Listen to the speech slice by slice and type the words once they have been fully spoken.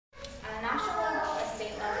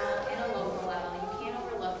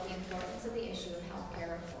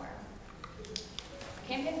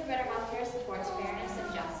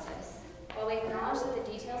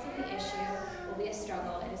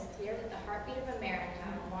of America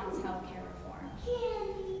wants healthcare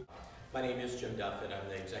reform. My name is Jim Duffett. I'm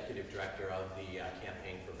the Executive Director of the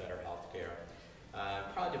Campaign for Better Healthcare.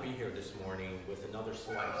 I'm proud to be here this morning with another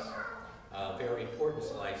slice, a very important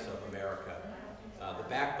slice of America, the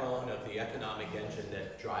backbone of the economic engine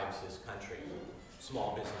that drives this country.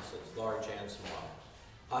 Small businesses, large and small.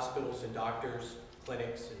 Hospitals and doctors,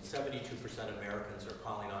 clinics, and 72% of Americans are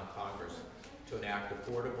calling on Congress to enact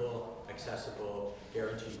affordable, accessible,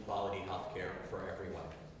 guaranteed quality health care for everyone.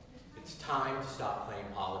 It's time to stop playing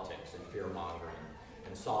politics and fear-mongering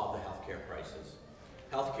and solve the health care crisis.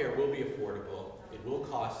 Health care will be affordable, it will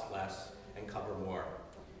cost less and cover more,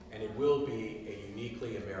 and it will be a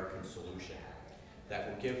uniquely American solution that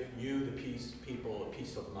will give you, the people, a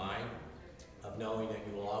peace of mind of knowing that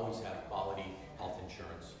you will always have quality health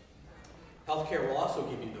insurance. Healthcare will also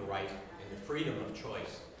give you the right and the freedom of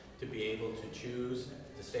choice to be able to choose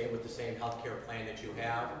to stay with the same healthcare plan that you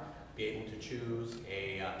have, be able to choose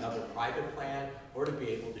another private plan, or to be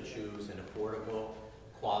able to choose an affordable,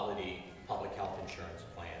 quality public health insurance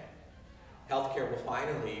plan. Healthcare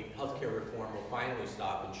reform will finally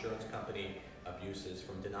stop insurance company abuses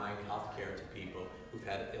from denying healthcare to people who've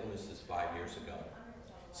had illnesses 5 years ago.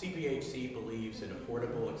 CPHC believes in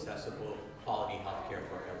affordable, accessible, quality healthcare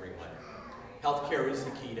for everyone. Healthcare is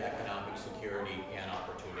the key to economic security and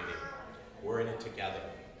opportunity. We're in it together.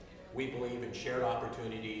 We believe in shared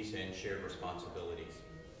opportunities and shared responsibilities.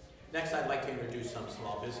 Next, I'd like to introduce some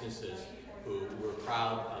small businesses who we're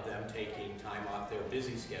proud of them taking time off their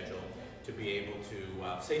busy schedule to be able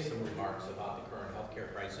to say some remarks about the current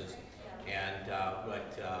healthcare crisis and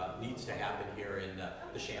what needs to happen here in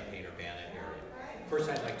the Champaign-Urbana area. First,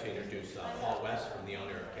 I'd like to introduce Paul West, from the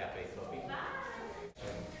owner of Cafe Copy.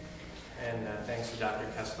 And thanks to Dr.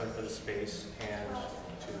 Kessler for the space and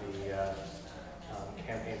to the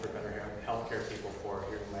Campaign for Better Healthcare people for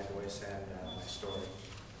hearing my voice and my story.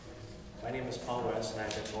 My name is Paul West, and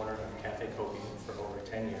I've been owner of Cafe Copy for over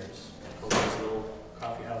 10 years. Copy is a little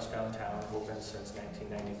coffee house downtown, open since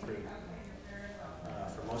 1993.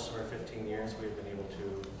 For most of our 15 years, we've been able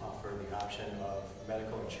to offer the option of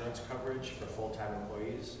medical insurance coverage for full-time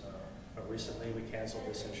employees, but recently we canceled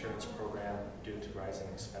this insurance program due to rising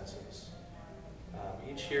expenses.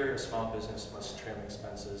 Each year, a small business must trim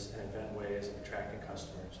expenses and invent ways of attracting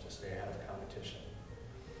customers to stay ahead of competition.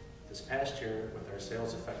 This past year, with our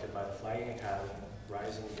sales affected by the flagging economy,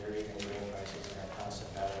 rising dairy and grain prices, and our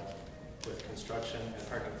constant battle with construction and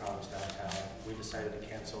parking problems downtown, we decided to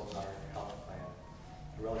cancel our health plan,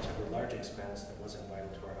 a relatively large expense that wasn't vital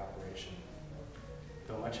to our operation.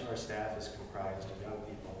 Though much of our staff is comprised of young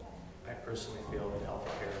people, I personally feel that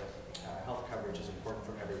health coverage is important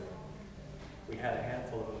for everyone. We had a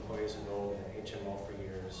handful of employees enrolled in HMO for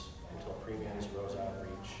years until premiums rose out of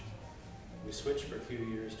reach. We switched for a few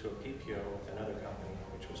years to a PPO with another company,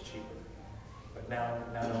 which was cheaper. But now,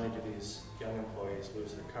 not only do these young employees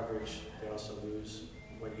lose their coverage, they also lose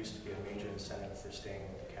what used to be a major incentive for staying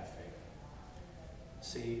with the cafe.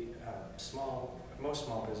 See, most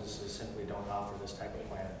small businesses simply don't offer this type of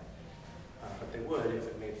plan, but they would if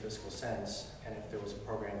it made fiscal sense and if there was a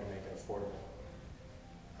program to make it affordable.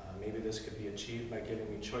 Maybe this could be achieved by giving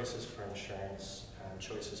me choices for insurance and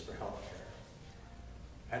choices for health care.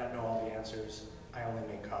 I don't know all the answers. I only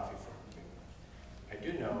make coffee for you. I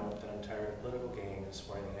do know that I'm tired of political games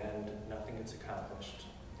where in the end nothing gets accomplished.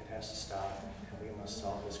 It has to stop, and we must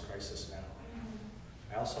solve this crisis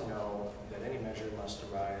now. I also know that any measure must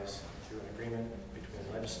arise through an agreement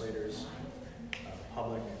between legislators, the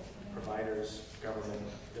public, providers, government,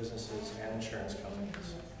 businesses, and insurance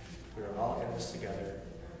companies. We are all in this together,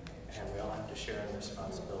 and we all have to share in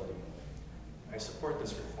responsibility. I support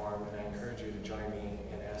this reform, and I encourage you to join me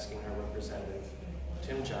in asking our representative,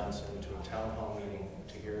 Tim Johnson, to a town hall meeting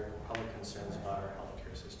to hear public concerns about our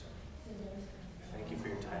healthcare system. Thank you for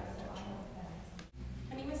your time and attention.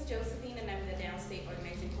 My name is Josephine, and I'm the Downstate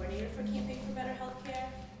Organizing Coordinator for Campaign for Better Healthcare.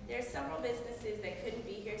 There are several businesses that couldn't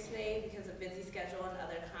be here today because of busy schedule and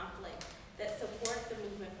other conflicts that support the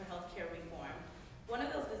movement for healthcare reform. One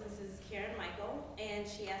of those businesses is Karen Michael, and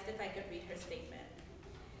she asked if I could read her statement.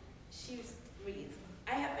 She reads,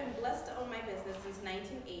 I have been blessed to own my business since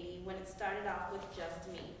 1980 when it started off with just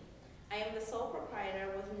me. I am the sole proprietor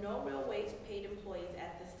with no real wage paid employees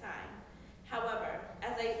at this time. However,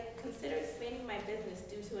 as I consider expanding my business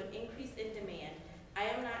due to an increase in demand, I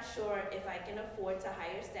am not sure if I can afford to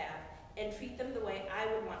hire staff and treat them the way I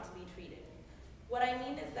would want to be treated. What I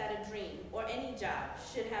mean is that a dream, or any job,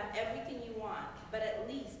 should have everything you want, but at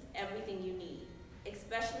least everything you need,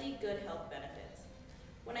 especially good health benefits.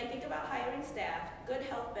 When I think about hiring staff, good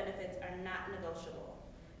health benefits are not negotiable.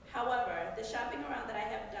 However, the shopping around that I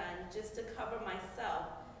have done just to cover myself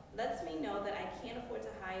lets me know that I can't afford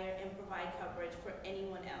to hire and provide coverage for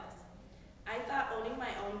anyone else. I thought owning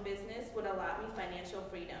my own business would allow me financial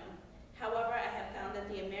freedom. However, I have found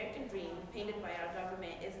that the American dream painted by our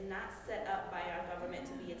government is not set up by our government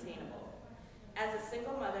to be attainable. As a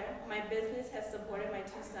single mother, my business has supported my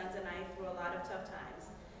 2 sons and I through a lot of tough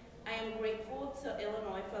times. I am grateful to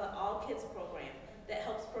Illinois for the All Kids program that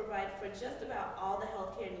helps provide for just about all the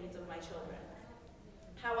healthcare needs of my children.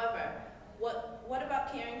 However, what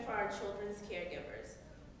about caring for our children's caregivers?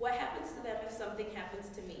 What happens to them if something happens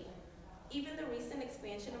to me? Even the recent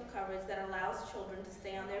expansion of coverage that allows children to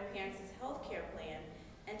stay on their parents' health care plan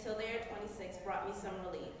until they are 26 brought me some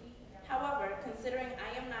relief. However, considering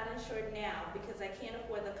I am not insured now because I can't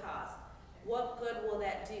afford the cost, what good will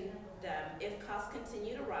that do them if costs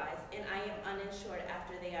continue to rise and I am uninsured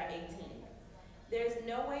after they are 18? There is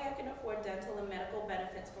no way I can afford dental and medical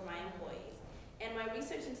benefits for my employees, and my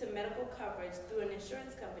research into medical coverage through an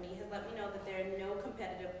insurance company has let me know that there are no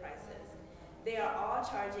competitive prices. They are all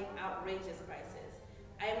charging outrageous prices.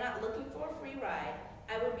 I am not looking for a free ride.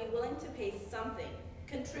 I would be willing to pay something,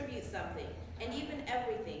 contribute something, and even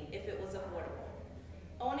everything if it was affordable.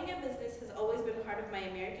 Owning a business has always been part of my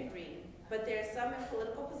American dream, but there are some in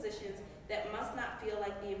political positions that must not feel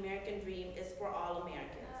like the American dream is for all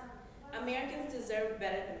Americans. Americans deserve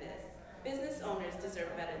better than this. Business owners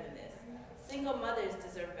deserve better than this. Single mothers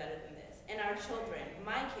deserve better than this. And our children,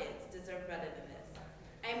 my kids, deserve better than this.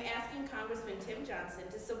 I am asking Congressman Tim Johnson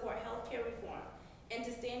to support healthcare reform and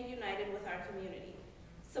to stand united with our community.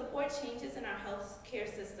 Support changes in our healthcare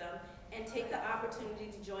system and take the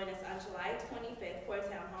opportunity to join us on July 25th for a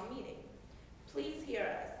town hall meeting. Please hear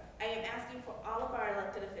us. I am asking for all of our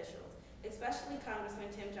elected officials, especially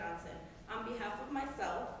Congressman Tim Johnson, on behalf of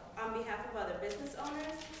myself, on behalf of other business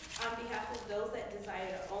owners, on behalf of those that desire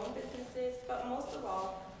to own businesses, but most of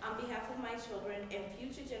all, on behalf of my children and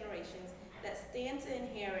future generations that stand to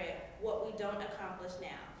inherit what we don't accomplish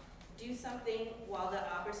now. Do something while the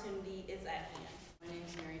opportunity is at hand. My name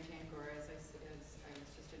is Mary Jane Gore, as I was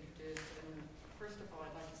just introduced. And first of all,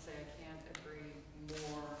 I'd like to say I can't agree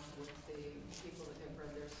more with the people that have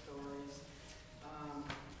read their stories.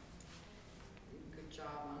 Good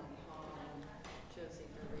job on Paul and Josie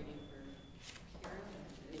for reading for Karen.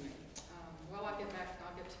 Anyway, well, I'll get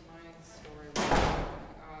to my story.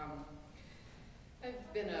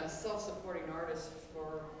 I've been a self-supporting artist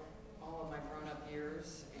for all of my grown-up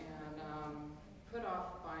years and put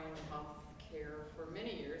off buying health care for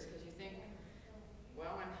many years because you think,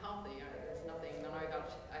 well, I'm healthy. There's nothing that I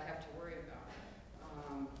have to worry about.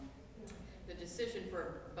 The decision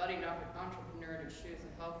for a budding entrepreneur to choose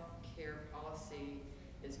a health care policy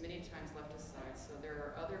is many times left aside. So there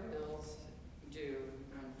are other bills due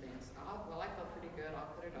on things. Well, I felt pretty good.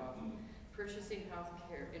 I'll put it off. Purchasing health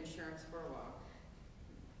care insurance for a while.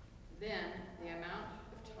 Then the amount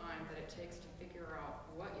of time that it takes to figure out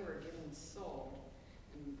what you are getting sold,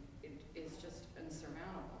 and it is just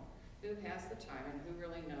insurmountable. Who has the time and who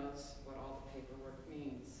really knows what all the paperwork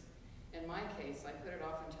means? In my case, I put it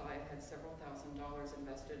off until I had several $1,000s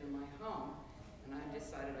invested in my home, and I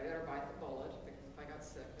decided I better bite the bullet because if I got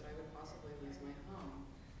sick, that I would possibly lose my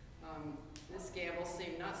home. This gamble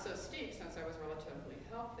seemed not so steep since I was relatively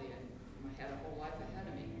healthy and I had a whole life ahead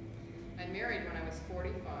of me. I married when I was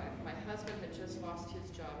 45. My husband had just lost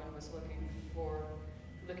his job and was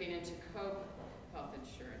looking into COBRA health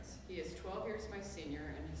insurance. He is 12 years my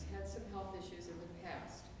senior and has had some health issues in the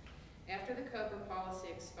past. After the COBRA policy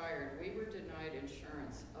expired, we were denied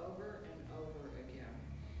insurance over and over again.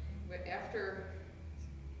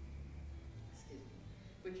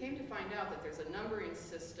 We came to find out that there's a numbering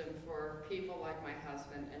system for people like my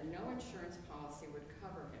husband, and no insurance policy would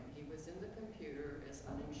cover him. He was in the computer as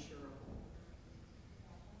uninsurable.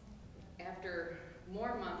 After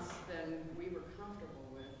more months than we were comfortable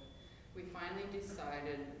with, we finally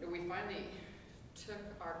took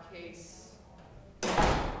our case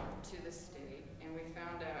to the state, and we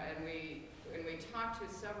found out, and we talked to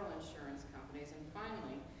several insurance companies, and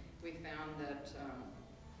finally we found that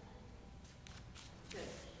that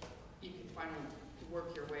you can finally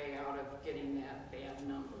work your way out of getting that bad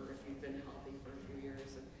number if you've been healthy for a few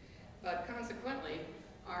years. But consequently,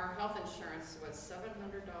 our health insurance was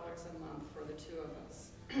 $700 a month for the two of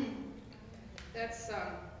us. That's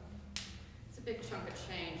it's a big chunk of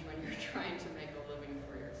change when you're trying to make a living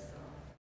for yourself.